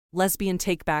Lesbian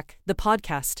Take Back, the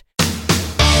podcast.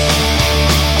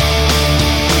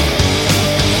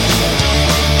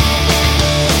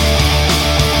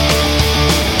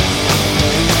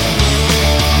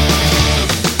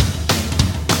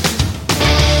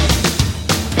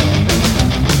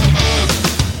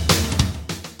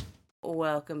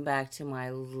 Welcome back to my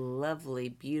lovely,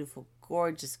 beautiful,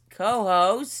 gorgeous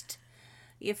co-host,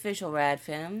 the official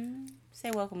Radfem.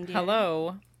 Say welcome, dear.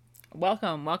 Hello.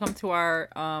 Welcome to our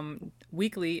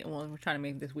weekly, well, we're trying to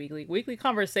make this weekly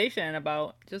conversation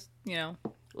about just,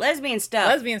 Lesbian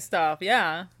stuff.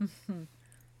 Yeah.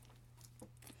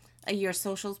 Your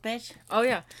socials, bitch? Oh,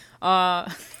 yeah.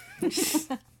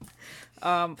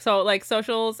 So, like,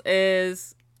 socials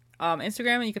is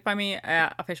Instagram, and you can find me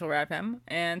at official Radfem,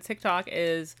 and TikTok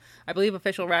is, I believe,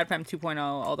 official Radfem 2.0,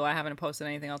 although I haven't posted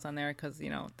anything else on there because,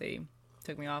 they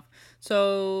took me off.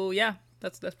 So, yeah,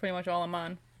 that's pretty much all I'm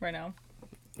on right now.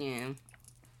 Yeah.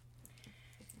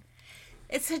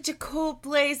 It's such a cool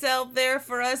place out there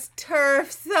for us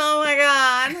TERFs. Oh my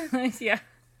god. Yeah.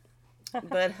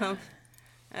 But,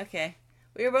 okay.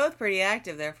 We were both pretty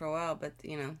active there for a while, but,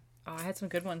 Oh, I had some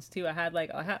good ones too. I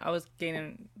was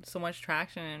gaining so much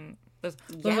traction, and but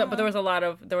there was a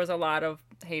lot of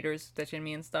haters ditching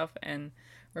me and stuff and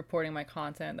reporting my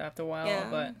content after a while. Yeah.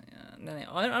 But then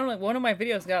I don't know. One of my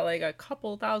videos got like a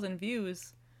couple thousand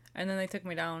views, and then they took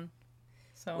me down.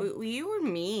 So you were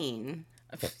mean.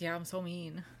 Yeah, I'm so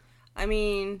mean. I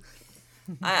mean,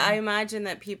 I imagine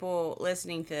that people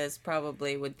listening to this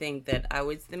probably would think that I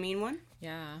was the mean one.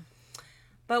 Yeah.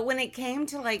 But when it came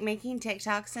to, like, making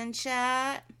TikToks and shit,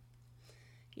 I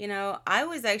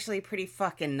was actually pretty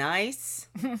fucking nice.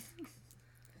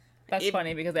 That's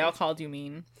funny because they all called you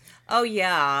mean. Oh,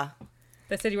 yeah.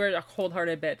 They said you were a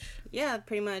cold-hearted bitch. Yeah,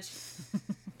 pretty much.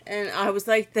 And I was,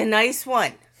 like, the nice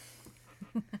one.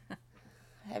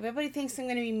 Everybody thinks I'm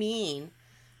going to be mean.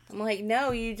 I'm like,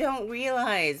 no, you don't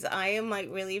realize. I am, like,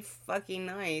 really fucking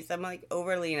nice. I'm, like,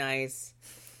 overly nice.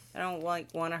 I don't,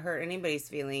 like, want to hurt anybody's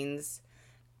feelings.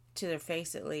 To their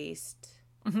face, at least.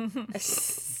 All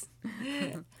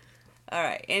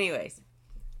right. Anyways,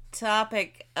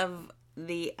 topic of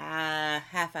the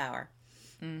half hour.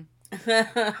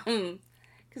 Because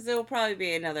there will probably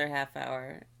be another half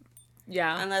hour.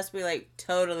 Yeah. Unless we like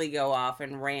totally go off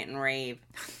and rant and rave.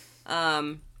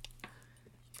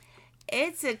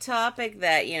 It's a topic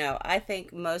that I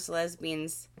think most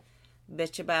lesbians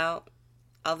bitch about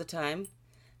all the time.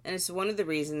 And it's one of the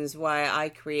reasons why I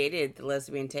created the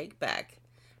Lesbian Take Back,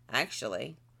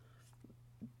 actually.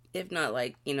 If not,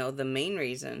 like, the main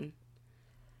reason.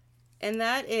 And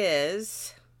that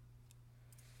is,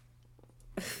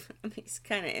 I mean, it's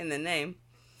kind of in the name,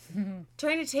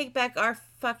 trying to take back our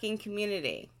fucking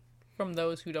community. From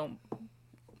those who don't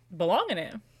belong in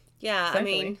it. Yeah, I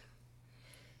mean,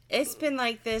 it's been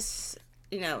like this,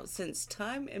 since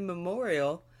time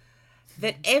immemorial,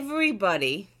 that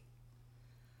everybody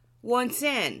wants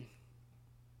in.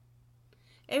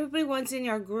 Everybody wants in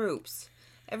our groups.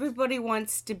 Everybody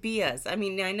wants to be us. I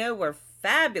mean, I know we're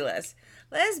fabulous.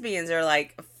 Lesbians are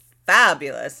like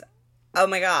fabulous. Oh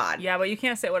my god. Yeah, but you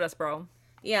can't sit with us, bro.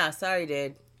 Yeah, sorry,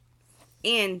 dude.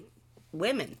 And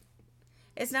women.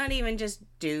 It's not even just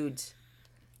dudes.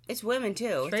 It's women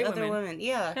too. Straight it's other women.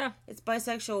 Yeah. It's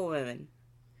bisexual women.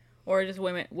 Or just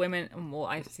women. Well,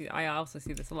 I also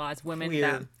see this a lot. It's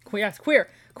women queer.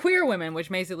 Queer women, which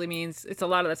basically means it's a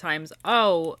lot of the times.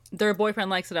 Oh, their boyfriend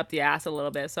likes it up the ass a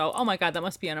little bit. So, oh my god, that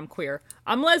must be, and I'm queer.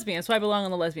 I'm lesbian, so I belong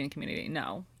in the lesbian community.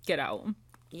 No, get out.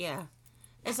 Yeah,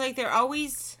 it's like they're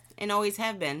always and always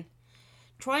have been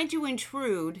trying to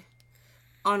intrude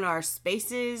on our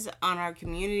spaces, on our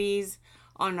communities,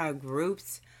 on our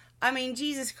groups. I mean,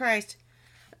 Jesus Christ.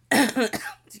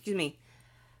 Excuse me.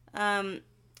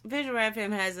 Visual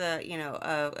Radfem has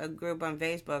a group on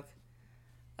Facebook.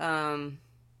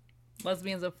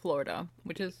 Lesbians of Florida,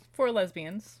 which is for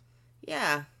lesbians.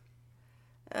 Yeah.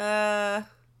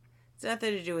 It's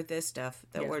nothing to do with this stuff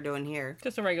that we're doing here.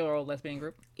 Just a regular old lesbian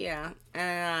group. Yeah.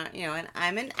 And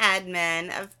I'm an admin,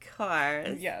 of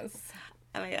course. Yes.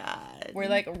 Oh my god.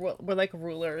 We're like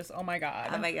rulers. Oh my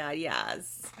god. Oh my god,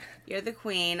 yes. You're the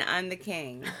queen, I'm the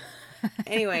king.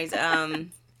 Anyways,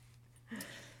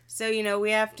 so,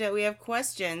 we have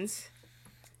questions,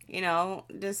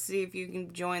 just see if you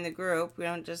can join the group. We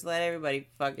don't just let everybody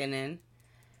fucking in.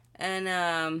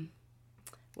 And,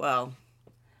 well,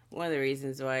 one of the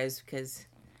reasons why is because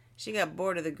she got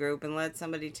bored of the group and let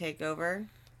somebody take over.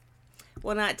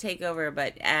 Well, not take over,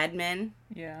 but admin.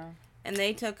 Yeah. And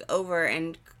they took over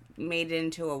and made it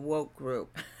into a woke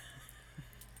group.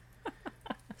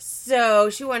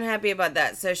 So she wasn't happy about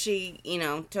that. So she,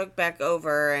 took back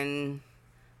over and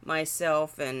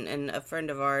myself and a friend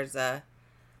of ours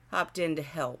hopped in to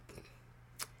help.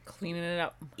 Cleaning it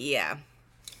up. Yeah.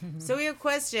 So we have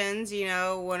questions,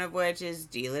 one of which is,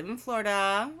 do you live in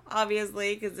Florida?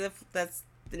 Obviously, because if that's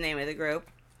the name of the group.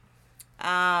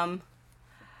 Are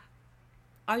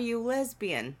you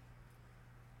lesbian?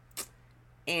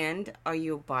 And are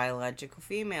you a biological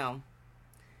female?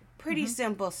 Pretty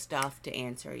simple stuff to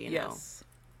answer, you know. Yes.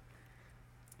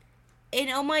 And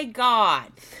oh my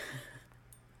God.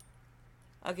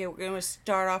 Okay, we're going to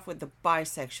start off with the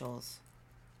bisexuals.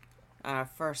 Our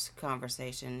first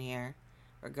conversation here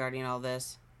regarding all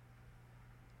this.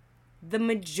 The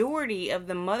majority of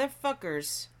the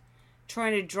motherfuckers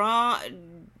trying to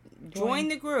join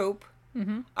the group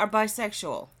are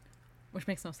bisexual. Which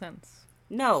makes no sense.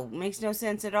 No, makes no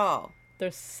sense at all.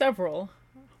 There's several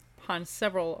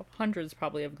hundreds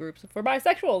probably of groups for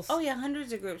bisexuals. Oh yeah,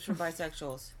 hundreds of groups for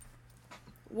bisexuals.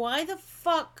 Why the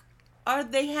fuck are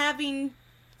they wanting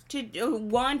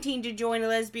to join a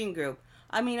lesbian group?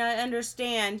 I mean, I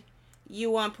understand you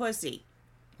want pussy.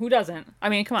 Who doesn't? I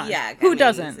mean, come on. Yeah. Who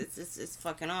doesn't? It's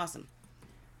fucking awesome.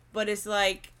 But it's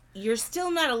like, you're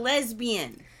still not a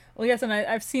lesbian. Well, yes, and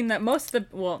I've seen that most of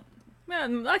the,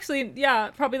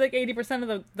 probably like 80%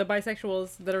 of the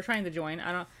bisexuals that are trying to join.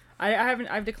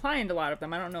 I've declined a lot of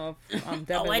them. I don't know if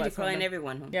Deb I decline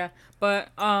everyone. Yeah, but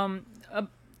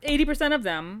 80% of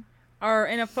them are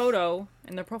in a photo,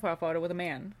 in their profile photo, with a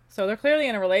man. So they're clearly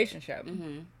in a relationship.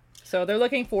 Mm-hmm. So they're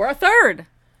looking for a third.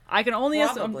 I can only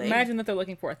imagine that they're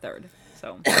looking for a third.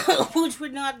 So, which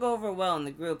would not go over well in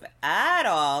the group at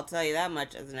all. I'll tell you that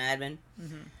much as an admin.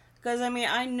 Because I mean,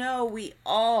 I know we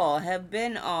all have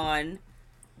been on,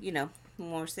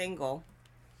 more single,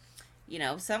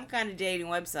 some kind of dating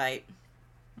website,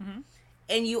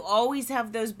 and you always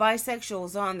have those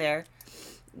bisexuals on there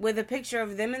with a picture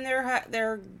of them and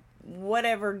their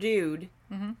whatever dude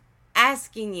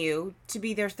asking you to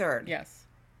be their third. Yes.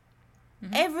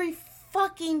 Every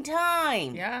fucking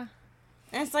time. Yeah.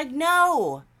 And it's like,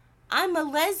 no, I'm a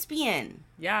lesbian.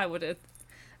 Yeah, it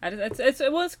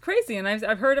was crazy, and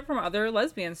I've heard it from other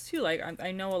lesbians too. Like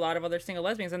I know a lot of other single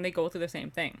lesbians, and they go through the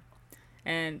same thing,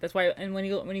 and that's why. And when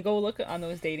you go look on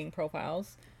those dating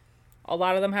profiles, a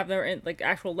lot of them have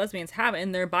actual lesbians have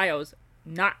in their bios,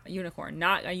 not a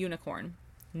unicorn,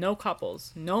 no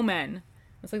couples, no men.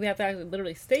 It's like they have to actually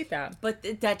literally state that. But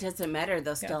that doesn't matter.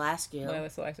 They'll still ask you. Yeah, they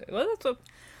still ask you. Well,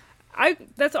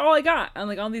 that's all I got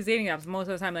on all these dating apps. Most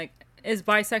of the time, is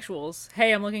bisexuals.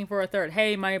 Hey, I'm looking for a third.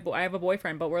 Hey, I have a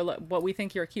boyfriend, but we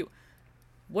think you're cute.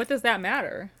 What does that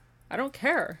matter? I don't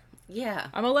care. Yeah.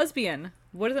 I'm a lesbian.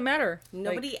 What does it matter?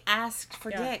 Nobody asked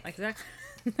for dick. Exactly.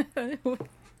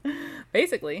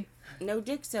 Basically. No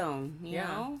dick zone, you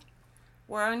know?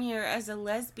 We're on here as a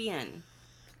lesbian.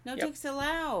 No dicks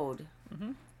allowed.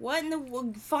 What in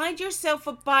the... Find yourself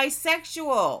a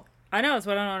bisexual. I know, that's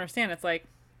what I don't understand. It's like,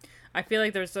 I feel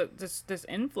like there's this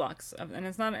influx of, and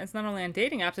it's not only on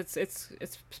dating apps.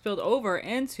 It's spilled over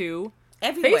into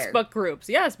everywhere. Facebook groups.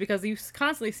 Yes, because you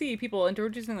constantly see people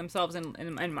introducing themselves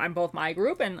in both my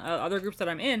group and other groups that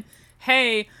I'm in.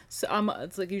 Hey, it's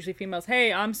like usually females.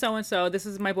 Hey, I'm so and so. This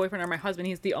is my boyfriend or my husband.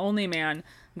 He's the only man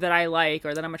that I like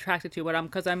or that I'm attracted to. But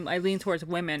I lean towards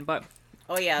women. But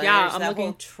oh yeah, there's that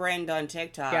whole trend on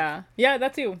TikTok. Yeah,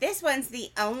 that too. This one's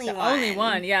the only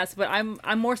one. Yes, but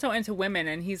I'm more so into women,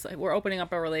 and we're opening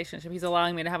up a relationship. He's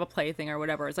allowing me to have a plaything or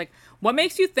whatever. It's like, what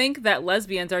makes you think that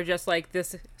lesbians are just like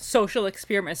this social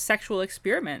experiment, sexual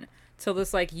experiment to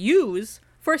this use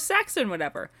for sex and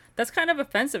whatever? That's kind of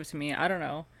offensive to me. I don't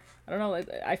know.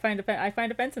 I find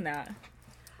offense in that.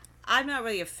 I'm not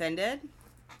really offended.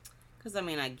 Because, I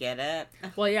mean, I get it.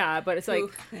 Well, yeah, but it's like...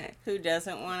 Who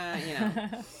doesn't want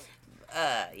to,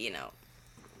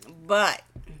 But,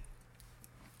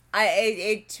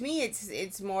 to me,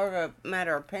 it's more of a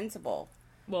matter of principle.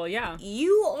 Well, yeah.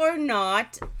 You are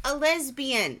not a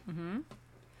lesbian. Mm-hmm.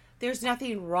 There's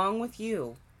nothing wrong with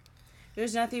you.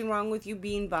 There's nothing wrong with you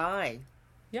being bi.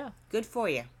 Yeah. Good for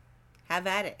you. Have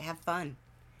at it. Have fun.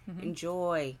 Mm-hmm.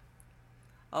 Enjoy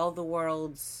all the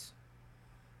world's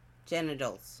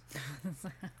genitals.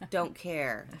 Don't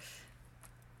care.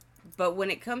 But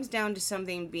when it comes down to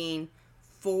something being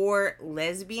for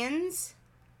lesbians,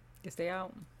 you stay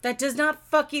out. That does not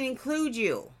fucking include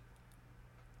you.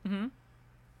 Mm-hmm.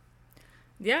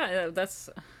 Yeah, that's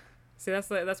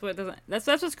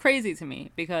what's crazy to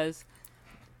me, because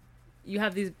you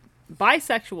have these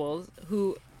bisexuals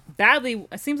who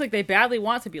it seems like they badly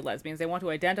want to be lesbians. They want to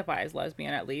identify as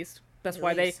lesbian at least. That's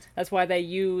why they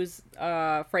use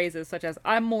phrases such as,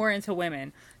 I'm more into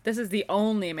women. This is the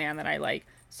only man that I like.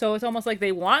 So it's almost like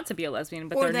they want to be a lesbian,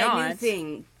 but they're not. Or that new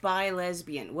thing,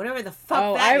 bi-lesbian, whatever the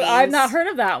fuck that means. I've not heard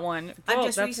of that one. I've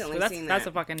just recently seen that. That's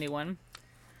a fucking new one.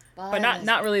 But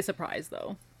not really surprised,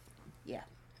 though. Yeah.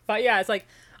 But yeah, it's like,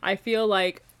 I feel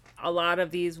like a lot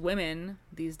of these women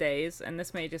these days, and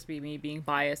this may just be me being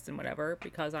biased and whatever,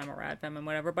 because I'm a rad femme and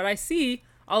whatever, but I see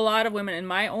a lot of women in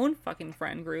my own fucking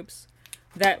friend groups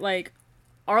that, like,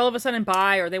 are all of a sudden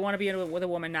bi, or they want to be with a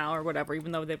woman now or whatever,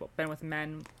 even though they've been with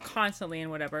men constantly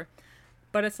and whatever.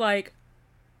 But it's like,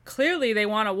 clearly they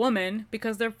want a woman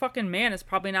because their fucking man is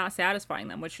probably not satisfying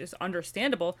them, which is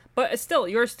understandable. But it's still,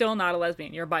 you're still not a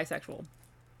lesbian. You're bisexual.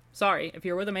 Sorry, if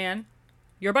you're with a man,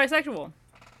 you're bisexual.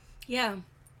 Yeah.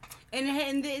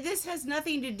 And this has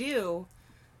nothing to do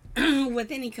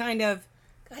with any kind of,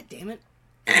 God damn it,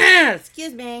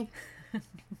 excuse me,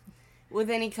 with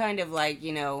any kind of, like,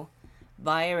 you know,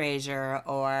 bi erasure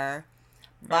or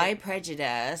bi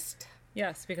prejudiced.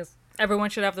 Yes, because everyone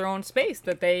should have their own space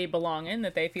that they belong in,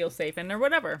 that they feel safe in, or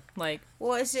whatever. Like,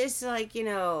 well, it's just like, you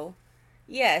know,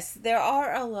 yes, there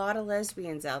are a lot of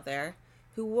lesbians out there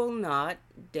who will not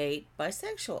date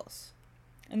bisexuals.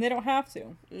 And they don't have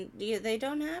to. They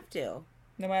don't have to.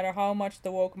 No matter how much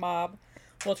the woke mob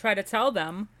will try to tell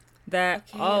them that,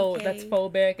 that's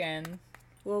phobic, and...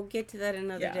 We'll get to that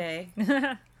another day.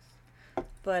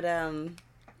 But,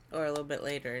 or a little bit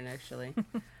later, actually.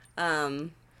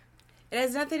 It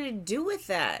has nothing to do with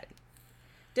that.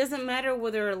 Doesn't matter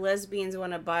whether lesbians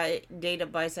want to date a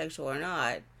bisexual or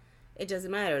not. It doesn't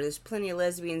matter. There's plenty of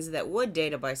lesbians that would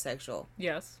date a bisexual.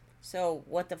 Yes. So,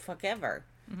 what the fuck ever.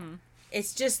 Mm-hmm.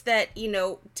 It's just that, you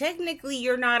know, technically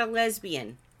you're not a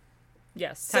lesbian.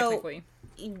 Yes, technically.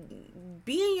 So,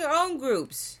 be in your own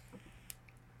groups.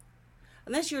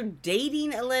 Unless you're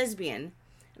dating a lesbian,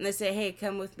 and they say, hey,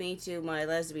 come with me to my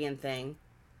lesbian thing.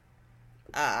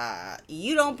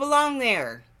 You don't belong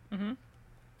there. Mm-hmm.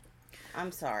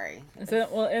 I'm sorry. So,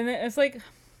 well, and it's like,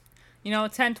 you know,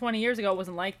 10, 20 years ago, it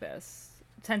wasn't like this.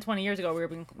 10, 20 years ago, we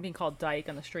were being called dyke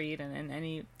on the street,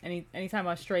 and anytime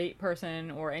a straight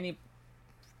person or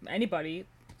anybody,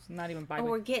 not even bi. Oh,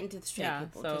 we're getting to the straight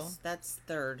people, so that's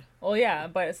third. Well, yeah,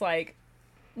 but it's like,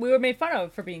 we were made fun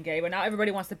of for being gay, but now everybody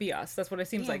wants to be us. That's what it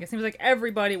seems like. It seems like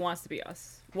everybody wants to be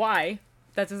us. Why?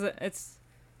 I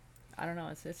don't know.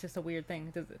 It's just a weird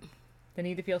thing. Does it? The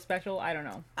need to feel special? I don't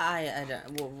know. I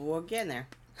don't. We're getting there.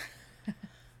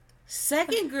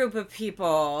 Second group of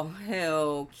people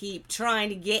who keep trying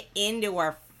to get into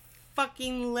our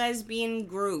fucking lesbian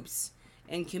groups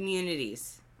and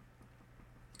communities.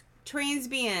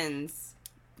 Transbians.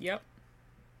 Yep.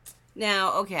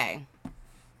 Now, okay.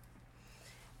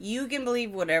 You can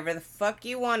believe whatever the fuck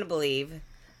you want to believe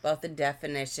about the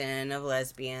definition of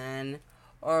lesbian,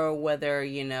 or whether,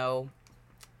 you know,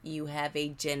 you have a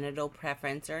genital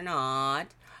preference or not.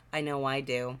 I know I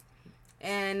do.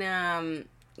 And,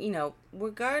 you know,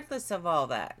 regardless of all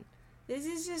that. This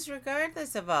is just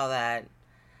regardless of all that.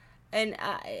 And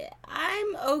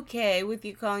I'm okay with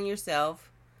you calling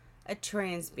yourself a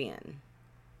transbian.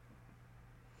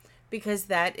 Because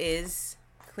that is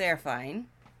clarifying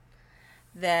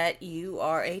that you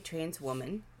are a trans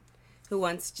woman who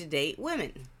wants to date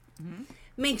women. Mm-hmm.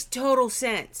 Makes total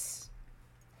sense.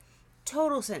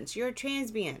 Total sense. You're a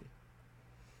transbian.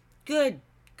 Good.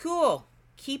 Cool.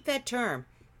 Keep that term.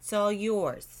 It's all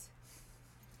yours.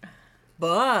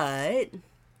 But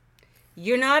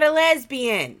you're not a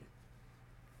lesbian.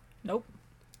 Nope.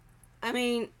 I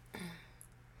mean,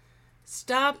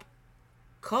 stop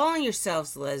calling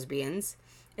yourselves lesbians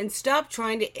and stop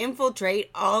trying to infiltrate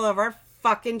all of our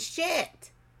fucking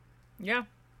shit. Yeah.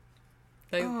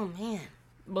 Oh, man.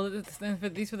 Well, this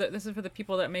is for the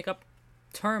people that make up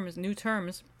new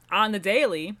terms on the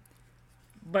daily,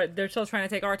 but they're still trying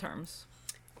to take our terms.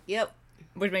 Yep.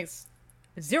 Which makes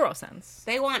zero sense.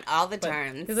 They want all the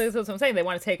terms. That's what I'm saying. They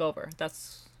want to take over.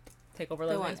 Take over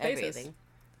lesbian spaces. Everything.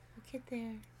 We'll get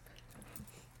there.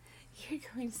 You're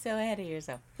going so ahead of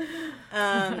yourself.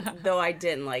 Though I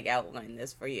didn't outline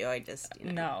this for you. I just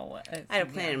no. I had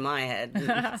a plan in my head.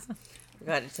 I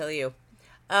got to tell you.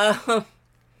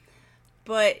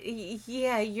 But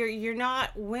yeah, you're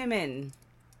not women.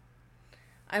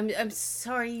 I'm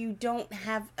sorry, you don't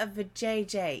have a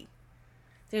vajayjay.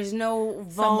 There's no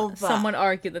vulva. Someone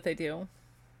argued that they do.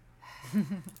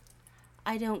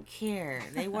 I don't care.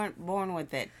 They weren't born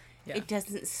with it. Yeah. It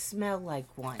doesn't smell like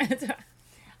one.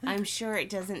 I'm sure it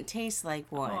doesn't taste like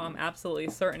one. Oh, I'm absolutely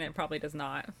certain it probably does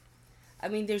not. I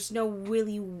mean, there's no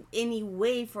really any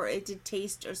way for it to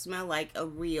taste or smell like a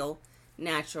real,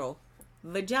 natural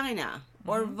vagina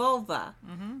or vulva.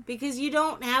 Mm-hmm. Because you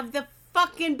don't have the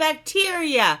fucking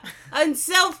bacteria and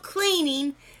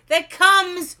self-cleaning that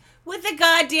comes with a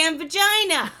goddamn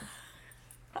vagina.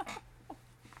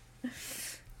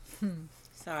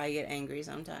 Sorry, I get angry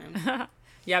sometimes.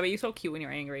 Yeah, but you're so cute when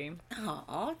you're angry.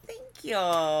 Oh, thank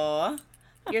you.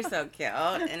 You're so cute.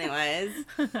 Anyways.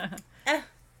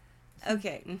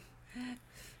 Okay.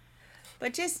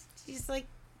 But just like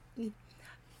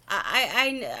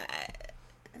I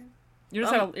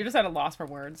You're just at a loss for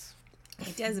words.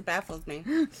 it does, it baffles me.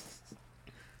 I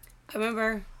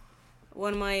remember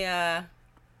one of my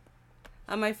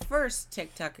on my first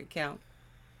TikTok account,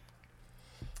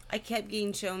 I kept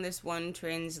getting shown this one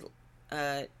trans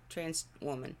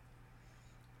woman.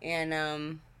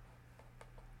 And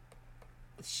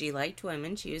she liked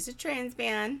women. She was a trans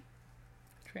man.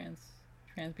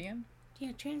 Transbian?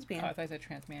 Yeah, trans man. Oh, I thought I said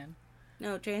trans man.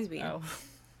 No, trans man. Oh.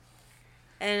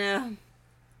 And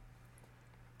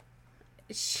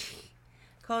she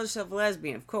called herself a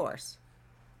lesbian, of course.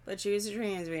 But she was a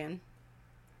trans man.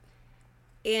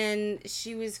 And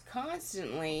she was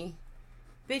constantly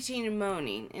bitching and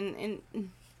moaning and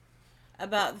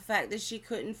about the fact that she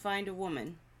couldn't find a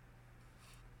woman.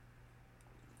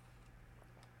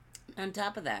 On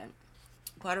top of that,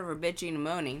 part of her bitching and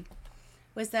moaning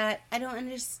was that I don't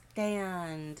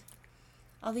understand.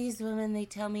 All these women, they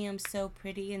tell me I'm so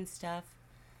pretty and stuff,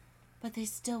 but they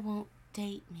still won't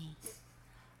date me.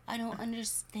 I don't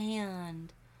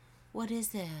understand. What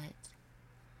is it?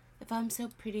 If I'm so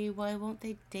pretty, why won't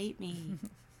they date me?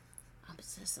 I'm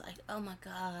just like, oh my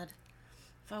God.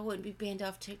 If I wouldn't be banned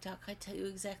off TikTok, I'd tell you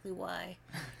exactly why.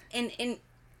 And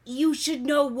you should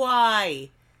know why.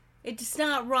 It's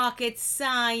not rocket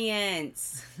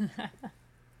science.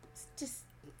 It's just...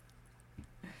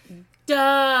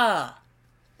 Duh.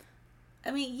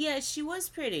 I mean, yeah, she was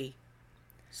pretty.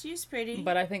 She was pretty.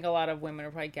 But I think a lot of women are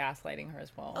probably gaslighting her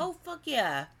as well. Oh, fuck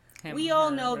yeah. Him, we all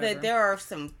her, know whatever. that there are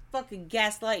some fucking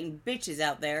gaslighting bitches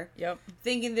out there. Yep.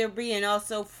 Thinking they're being all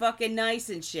so fucking nice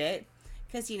and shit.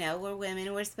 Because, you know, we're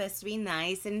women. We're supposed to be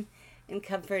nice and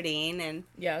comforting. And,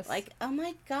 yes. like, oh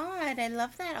my God, I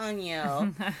love that on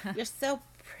you. You're so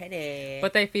pretty.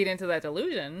 But they feed into that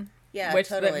delusion. Yeah, which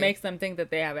totally. that makes them think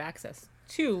that they have access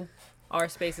to our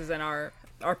spaces and our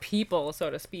people, so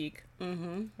to speak.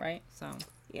 Mm-hmm. Right? So.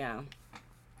 Yeah.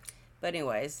 But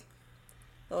anyways,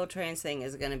 the whole trans thing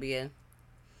is going to be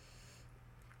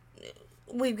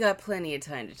we've got plenty of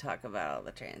time to talk about all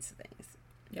the trans things.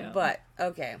 Yeah. But,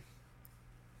 okay.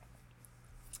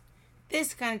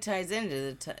 This kind of ties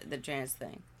into the trans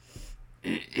thing.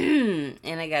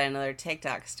 And I got another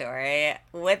TikTok story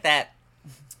with that.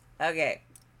 Okay.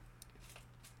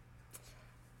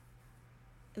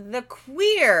 The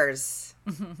queers.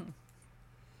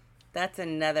 That's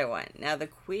another one. Now, the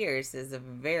queers is a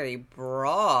very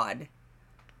broad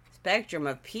spectrum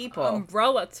of people.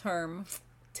 Umbrella term.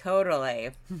 Totally.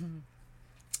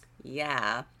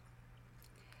 Yeah.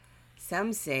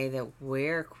 Some say that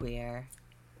we're queer.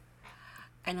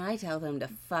 And I tell them to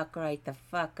fuck right the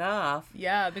fuck off.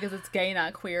 Yeah, because it's gay,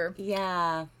 not queer.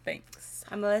 Yeah. Thanks.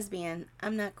 I'm a lesbian.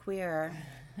 I'm not queer.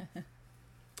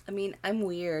 I mean, I'm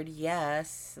weird,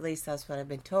 yes. At least that's what I've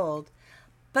been told.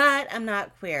 But I'm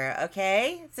not queer,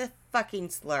 okay? It's a fucking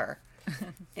slur.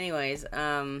 Anyways,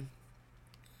 that's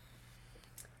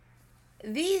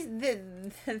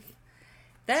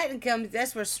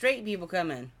where straight people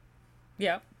come in.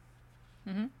 Yeah.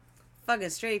 Mm-hmm. Fucking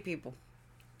straight people.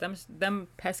 Them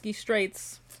pesky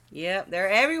straights. Yep, they're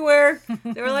everywhere.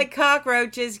 They're like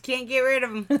cockroaches. Can't get rid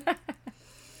of them.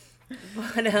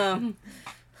 But,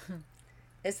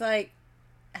 it's like,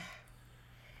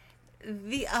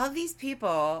 all these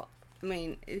people, I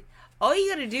mean, all you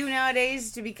gotta do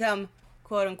nowadays to become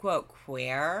quote-unquote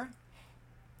queer.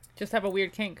 Just have a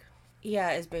weird kink.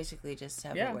 Yeah, is basically just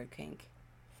have Yeah. a weird kink.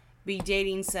 Be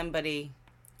dating somebody.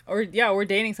 Or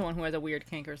dating someone who has a weird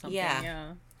kink or something.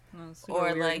 Yeah. No, super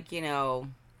Or weird. like, you know,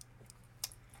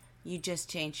 you just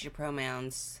changed your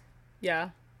pronouns. Yeah.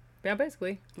 Yeah,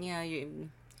 basically. Yeah, you're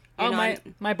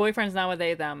my boyfriend's now a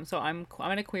they them, so I'm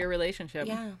in a queer relationship.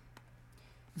 Yeah.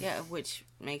 Yeah, which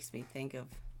makes me think of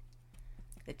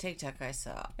the TikTok I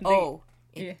saw.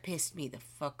 It pissed me the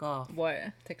fuck off. What?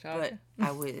 TikTok? But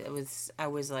I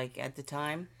was like, at the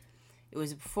time, it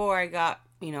was before I got,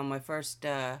 my first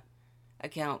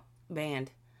account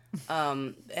banned.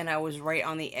 And I was right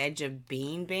on the edge of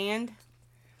being banned.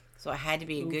 So I had to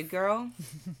be a good girl.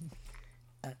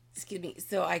 Excuse me.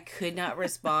 So I could not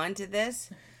respond to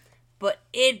this. But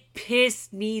it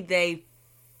pissed me the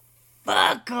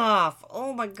fuck off.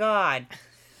 Oh my God.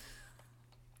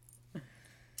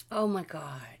 Oh my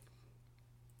God.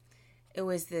 It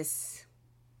was this.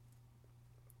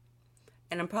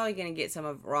 And I'm probably going to get some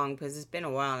of it wrong because it's been a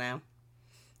while now.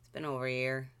 It's been over a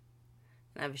year.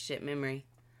 I have a shit memory.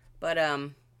 But,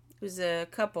 it was a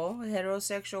couple, a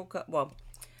heterosexual couple. Well,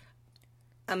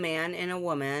 a man and a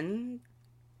woman,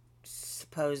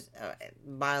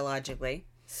 biologically.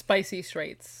 Spicy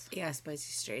straights. Yeah,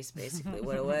 spicy straights, basically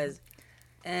what it was.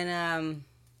 And,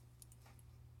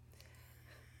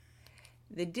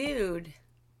 the dude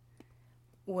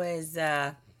was,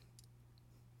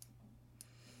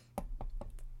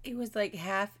 he was like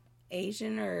half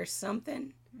Asian or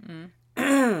something.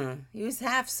 He was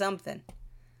half something.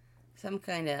 Some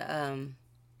kind of,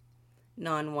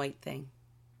 non-white thing.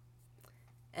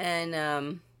 And,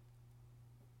 oh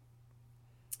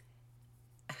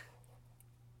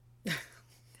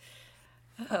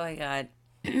my God.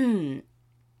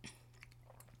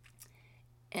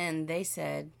 And they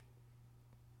said,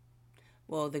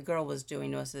 well, the girl was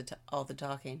doing most of all the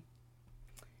talking.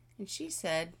 And she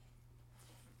said,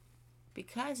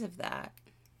 because of that,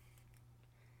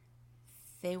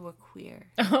 they were queer.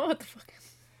 Oh, what the fuck?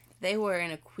 They were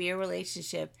in a queer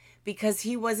relationship because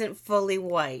he wasn't fully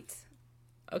white.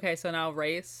 Okay, so now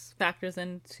race factors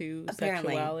into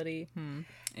Apparently. sexuality.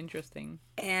 Interesting.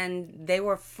 And they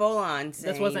were full on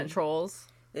saying... This wasn't trolls.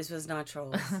 This was not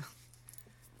trolls.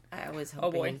 I was hoping,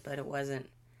 Oh boy. But it wasn't.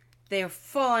 They were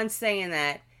full on saying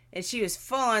that. And she was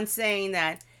full on saying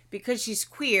that because she's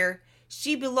queer,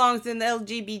 she belongs in the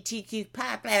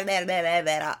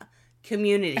LGBTQ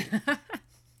community.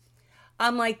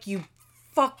 I'm like, you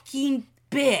fucking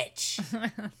bitch.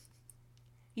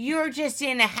 You're just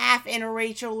in a half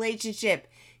interracial relationship.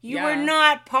 You are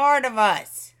not part of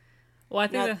us. Well, I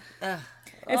think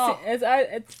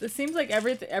it seems like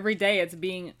every day it's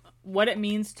being what it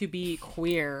means to be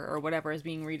queer or whatever is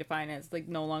being redefined as like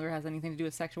no longer has anything to do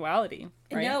with sexuality.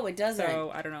 Right? No, it doesn't.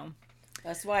 So I don't know.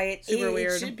 That's why it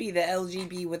should be the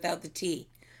LGB without the T.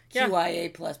 Yeah.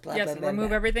 QIA plus blah yes, blah blah. remove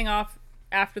blah. everything off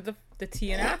after the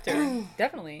T and after.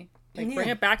 Definitely. Like bring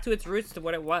it back to its roots to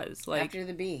what it was. Like after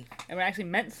the B. It actually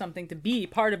meant something to be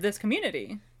part of this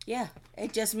community. Yeah.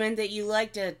 It just meant that you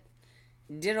liked to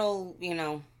diddle, you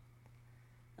know.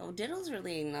 Oh, diddle's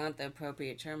really not the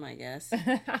appropriate term, I guess.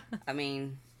 I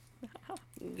mean,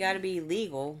 you gotta be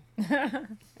legal.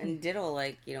 And diddle,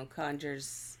 like, you know,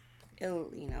 conjures ill,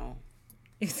 you know.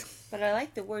 But I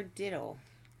like the word diddle.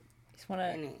 Just want to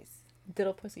Anyways.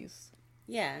 diddle pussies.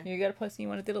 Yeah. You got a pussy, you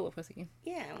want to diddle a pussy.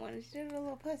 Yeah, I want to diddle a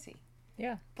little pussy.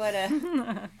 Yeah. But,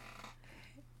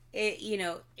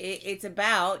 it's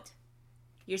about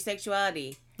your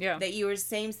sexuality. Yeah. That you are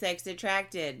same-sex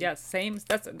attracted. Yes,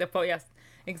 that's the yes.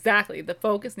 Exactly. The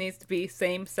focus needs to be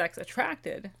same-sex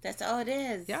attracted. That's all it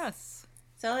is. Yes.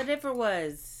 That's all it ever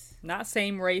was. Not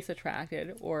same race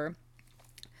attracted or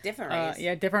different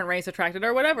race. Different race attracted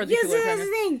or whatever. Yes, that's the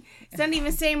thing. It's not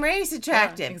even same race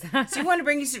attractive. Yeah, exactly. So you want to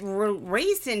bring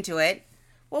race into it.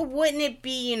 Well, wouldn't it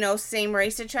be, same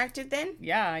race attracted then?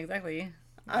 Yeah, exactly.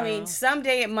 I mean,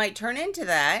 someday it might turn into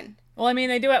that. Well, I mean,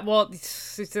 they do it. Well,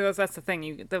 that's the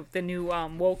thing. The new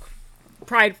woke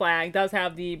pride flag doesn't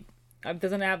have the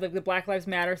Black Lives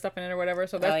Matter stuff in it or whatever.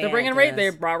 So they're bringing race. They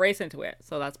brought race into it.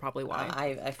 So that's probably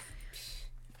why.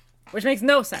 Which makes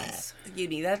no sense.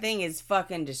 Beauty, that thing is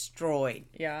fucking destroyed.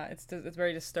 Yeah, it's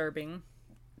very disturbing.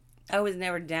 I was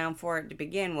never down for it to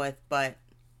begin with, but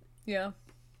yeah,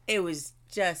 it was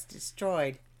just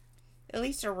destroyed. At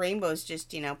least a rainbow's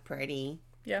just pretty.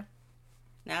 Yeah.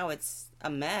 Now it's a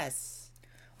mess.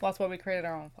 Well, that's why we created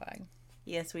our own flag.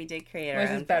 Yes, we did create our own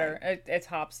flag. Which is better. It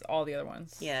tops all the other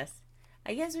ones. Yes.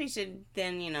 I guess we should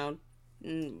then,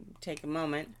 take a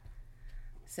moment.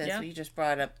 Since we just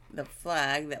brought up the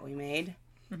flag that we made.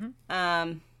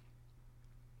 Mm-hmm.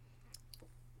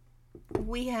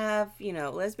 We have,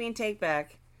 Lesbian Take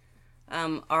Back,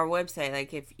 our website.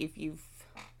 Like, if you've...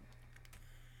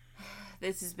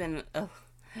 This has been an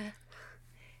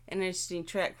interesting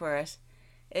trek for us.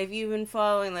 If you've been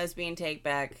following Lesbian Take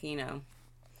Back,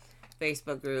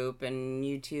 Facebook group and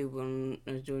YouTube,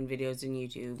 and doing videos on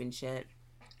YouTube and shit,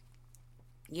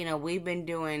 we've been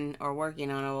doing or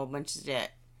working on a whole bunch of shit.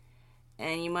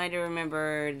 And you might have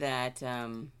remembered that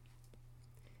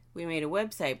we made a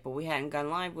website, but we hadn't gone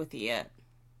live with it yet.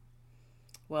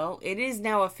 Well, it is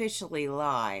now officially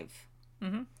live.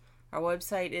 Mm-hmm. Our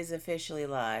website is officially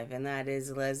live, and that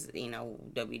is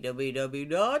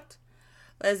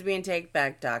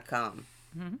www.lesbiantakeback.com.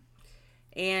 Mm-hmm.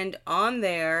 And on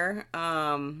there,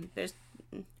 there's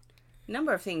a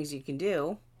number of things you can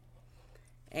do.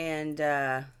 And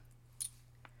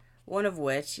one of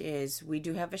which is we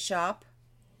do have a shop.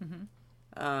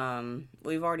 Mm-hmm.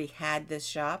 We've already had this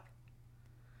shop.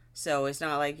 So it's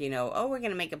not like, we're going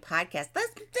to make a podcast.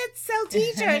 Let's sell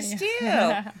t-shirts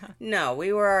too. No,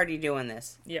 we were already doing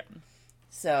this. Yep.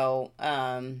 So,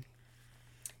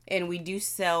 And we do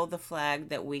sell the flag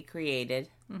that we created.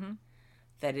 Mm-hmm.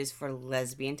 That is for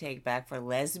lesbian take back, for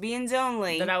lesbians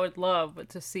only. That I would love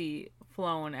to see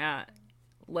flown at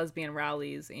lesbian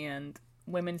rallies and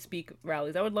women speak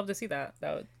rallies. I would love to see that.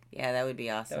 Yeah, that would be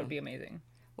awesome. That would be amazing.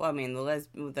 Well, I mean,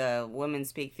 the women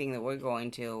speak thing that we're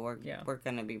going to, we're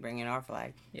going to be bringing our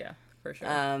flag. Yeah, for sure.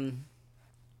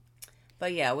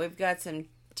 But yeah, we've got some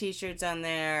t-shirts on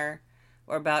there.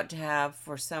 We're about to have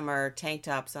for summer tank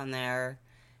tops on there.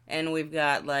 And we've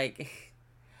got like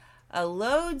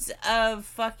loads of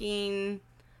fucking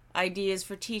ideas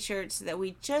for t-shirts that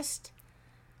we just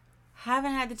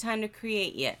haven't had the time to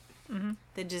create yet. Mm-hmm.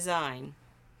 The design.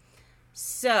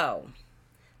 So,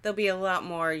 there'll be a lot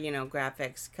more,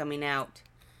 graphics coming out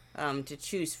to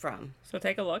choose from. So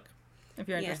take a look if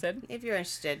you're interested. If you're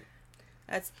interested.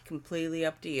 That's completely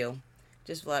up to you.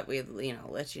 Just let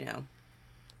let you know.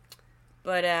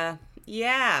 But,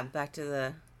 back to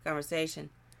the conversation.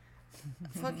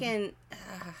 Fucking,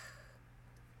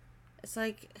 it's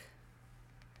like,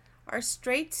 are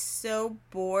straights so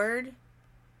bored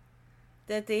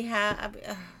that they have...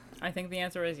 I think the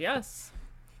answer is yes.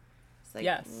 It's like,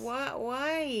 yes.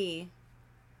 Why?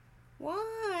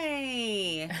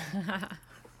 Why?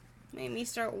 Made me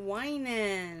start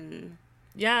whining.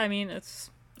 Yeah, I mean, it's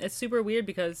super weird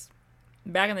because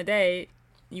back in the day,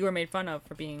 you were made fun of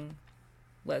for being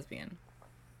lesbian.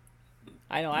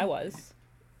 I know I was.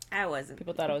 I wasn't.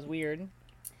 People thought I was weird.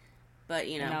 But,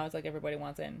 And now it's like everybody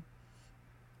wants in.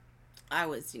 I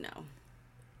was,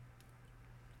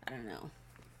 I don't know.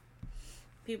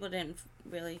 People didn't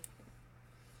really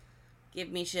give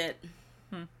me shit.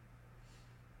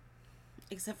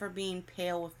 Except for being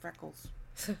pale with freckles.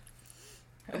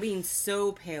 Or being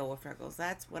so pale with freckles.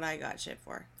 That's what I got shit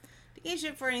for. Didn't get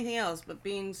shit for anything else, but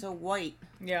being so white.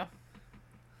 Yeah.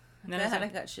 And That I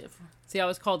got shit for. See, I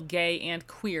was called gay and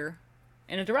queer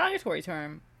in a derogatory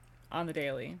term on the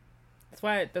daily. That's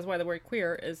why the word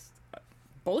queer is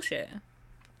bullshit.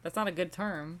 That's not a good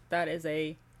term. That is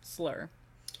a slur.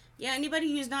 Yeah,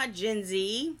 anybody who's not Gen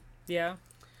Z Yeah.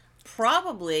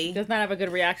 probably Does not have a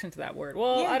good reaction to that word.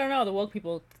 Well, Yeah. I don't know. The woke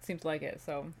people seem to like it,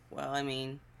 so. Well, I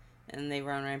mean, and they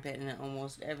run rampant in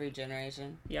almost every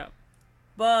generation. Yeah.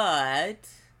 But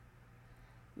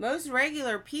most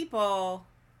regular people,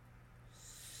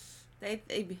 they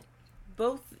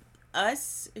both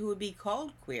us who would be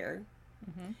called queer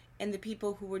and the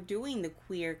people who were doing the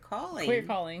queer calling Queer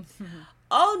calling.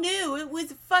 all knew it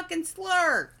was a fucking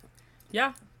slur.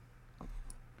 Yeah.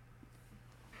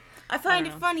 I find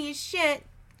don't it know. funny as shit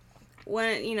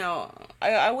when,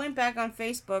 I went back on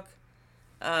Facebook,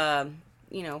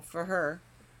 for her,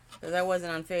 because I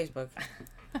wasn't on Facebook.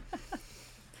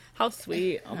 How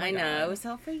sweet. Oh my I know. God. It was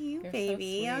all for you, You're so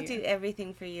baby. I'll sweet. do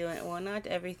everything for you. Well, not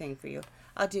everything for you.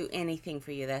 I'll do anything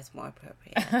for you. That's more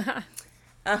appropriate.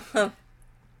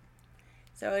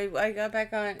 So I got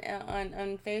back on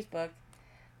Facebook,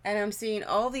 and I'm seeing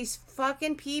all these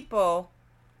fucking people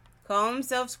call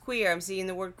themselves queer. I'm seeing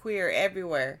the word queer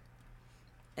everywhere.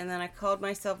 And then I called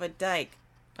myself a dyke.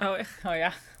 Oh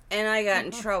yeah. And I got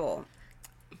in trouble.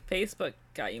 Facebook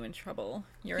got you in trouble.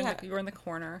 You were in the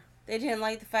corner. They didn't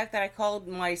like the fact that I called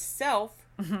myself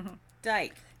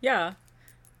dyke. Yeah.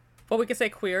 Well, we could say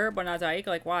queer, but not dyke.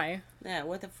 Like, why? Yeah,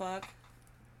 what the fuck?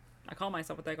 I call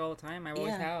myself a dyke all the time. I always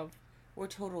Yeah. have. We're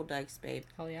total dykes, babe.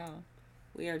 Hell yeah.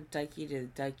 We are dykey to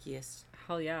the dykiest.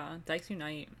 Hell yeah. Dykes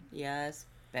unite. Yes,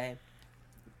 babe.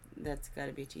 That's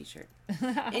gotta be a t-shirt.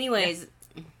 Anyways.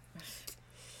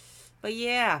 But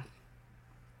yeah.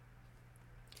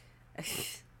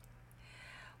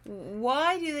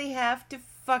 Why do they have to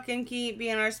fucking keep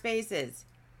being our spaces?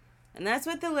 And that's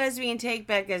what the lesbian take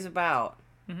back is about.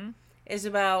 Mm-hmm. It's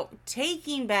about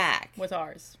taking back. What's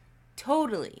ours?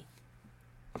 Totally.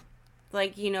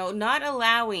 Like, not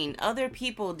allowing other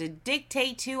people to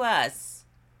dictate to us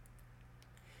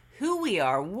who we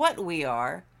are, what we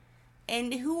are,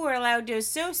 and who we're allowed to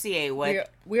associate with.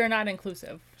 We are not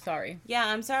inclusive. Sorry. Yeah,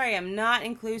 I'm sorry, I'm not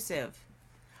inclusive.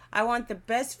 I want the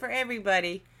best for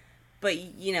everybody, but,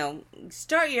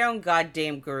 start your own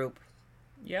goddamn group.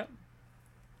 Yep.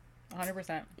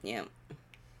 100%. Yeah.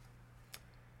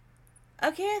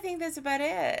 Okay, I think that's about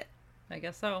it. I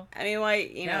guess so. I mean,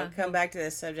 come back to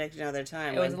this subject another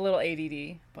time. It was a little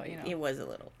ADD, but It was a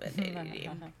little bit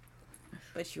ADD.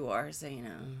 But you are, so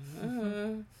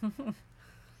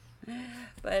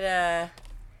But,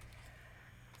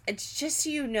 it's just so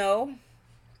you know,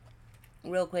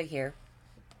 real quick here,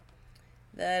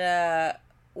 that,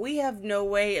 we have no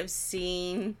way of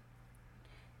seeing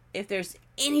if there's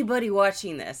anybody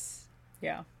watching this.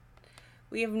 Yeah.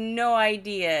 We have no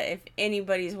idea if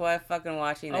anybody's fucking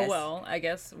watching this. Oh, well, I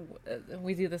guess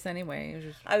we do this anyway. It's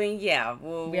just, I mean, yeah.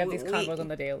 Well, we have these convos on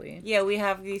the daily. Yeah, we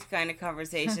have these kind of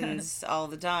conversations all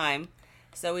the time.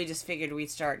 So we just figured we'd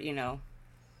start, out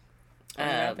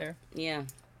there. Yeah.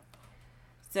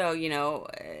 So,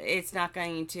 it's not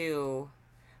going to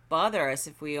bother us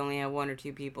if we only have 1 or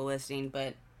 2 people listening,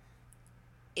 but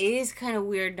it is kind of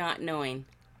weird not knowing.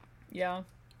 Yeah.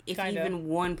 If kinda. even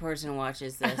one person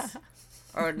watches this.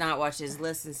 Or not watches,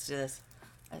 listens to this.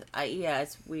 Yeah,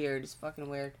 it's weird. It's fucking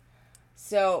weird.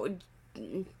 So,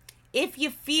 if you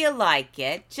feel like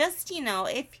it, just,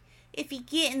 if you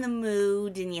get in the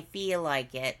mood and you feel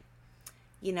like it,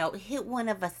 hit one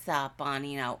of us up on,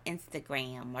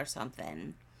 Instagram or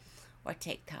something. Or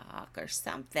TikTok or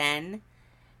something.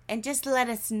 And just let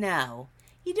us know.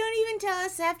 You don't even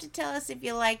have to tell us if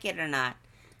you like it or not.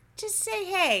 Just say,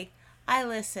 hey, I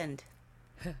listened.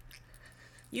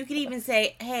 You could even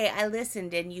say, hey, I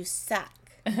listened and you suck.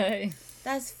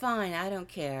 That's fine. I don't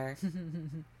care.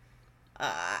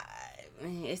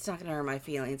 It's not going to hurt my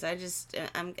feelings.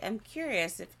 I'm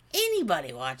curious if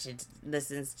anybody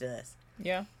listens to this.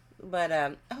 Yeah.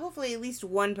 But hopefully at least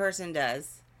one person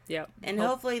does. Yep. And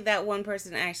hopefully that one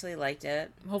person actually liked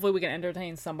it. Hopefully we can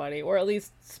entertain somebody or at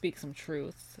least speak some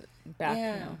truth back,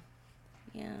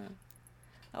 Yeah.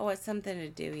 Oh, it's something to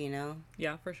do,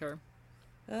 Yeah, for sure.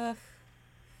 Ugh.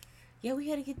 Yeah, we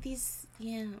got to get these,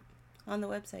 on the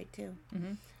website, too.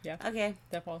 Mm-hmm. Yeah. Okay.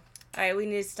 Definitely. All right, we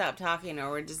need to stop talking,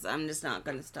 or I'm just not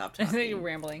going to stop talking. You're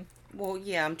rambling. Well,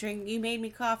 yeah, I'm drinking. You made me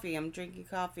coffee. I'm drinking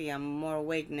coffee. I'm more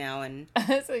awake now, and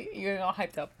so you're all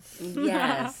hyped up.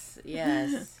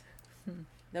 yes.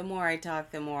 The more I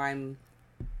talk, the more I'm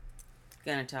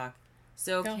gonna talk.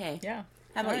 So okay. Yeah.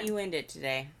 How about you end it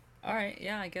today? All right.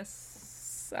 Yeah. I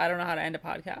guess I don't know how to end a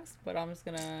podcast, but I'm just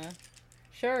gonna.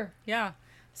 Sure. Yeah.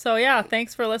 So yeah,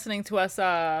 thanks for listening to us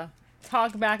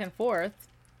talk back and forth.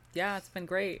 Yeah, it's been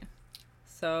great.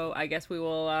 So I guess we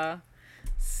will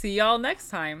see y'all next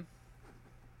time.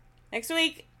 Next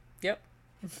week. Yep.